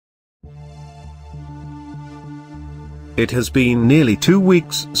It has been nearly 2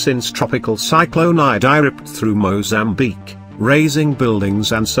 weeks since tropical cyclone Idai ripped through Mozambique, razing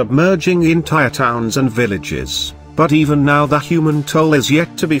buildings and submerging entire towns and villages, but even now the human toll is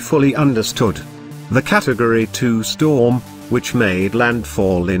yet to be fully understood. The Category 2 storm, which made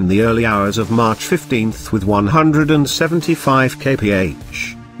landfall in the early hours of March 15 with 175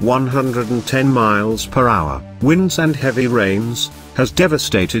 kph, 110 miles per hour, winds and heavy rains, has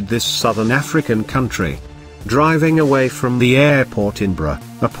devastated this southern African country. Driving away from the airport in Bra,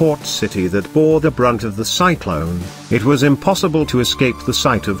 a port city that bore the brunt of the cyclone, it was impossible to escape the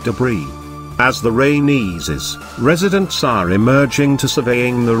sight of debris. As the rain eases, residents are emerging to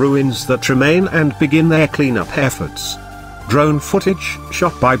surveying the ruins that remain and begin their cleanup efforts. Drone footage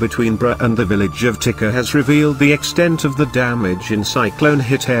shot by between Bra and the village of Tika has revealed the extent of the damage in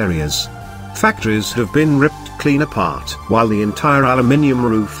cyclone-hit areas. Factories have been ripped clean apart, while the entire aluminium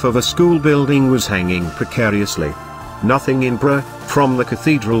roof of a school building was hanging precariously. Nothing in Bra, from the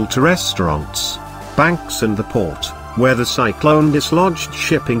cathedral to restaurants, banks and the port, where the cyclone dislodged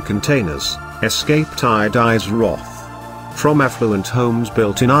shipping containers, escaped Idai's wrath. From affluent homes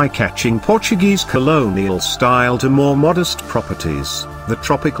built in eye-catching Portuguese colonial style to more modest properties, the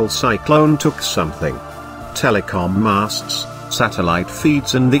tropical cyclone took something. Telecom masts, satellite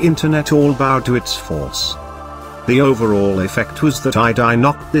feeds and the internet all bowed to its force. The overall effect was that Idai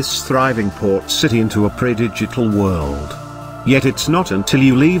knocked this thriving port city into a pre-digital world. Yet it's not until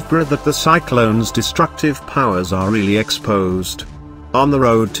you leave Bra that the cyclone's destructive powers are really exposed. On the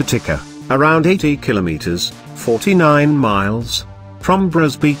road to Tika, around 80 kilometers, 49 miles, from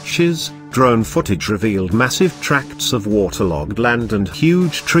Bra's beaches, drone footage revealed massive tracts of waterlogged land and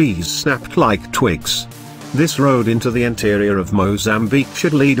huge trees snapped like twigs. This road into the interior of Mozambique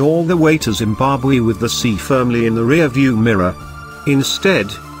should lead all the way to Zimbabwe with the sea firmly in the rear-view mirror. Instead,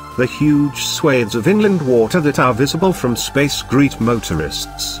 the huge swathes of inland water that are visible from space greet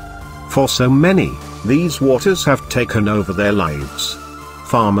motorists. For so many, these waters have taken over their lives.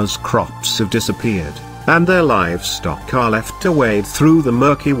 Farmers' crops have disappeared, and their livestock are left to wade through the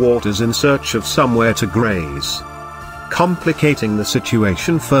murky waters in search of somewhere to graze. Complicating the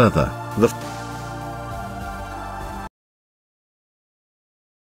situation further, the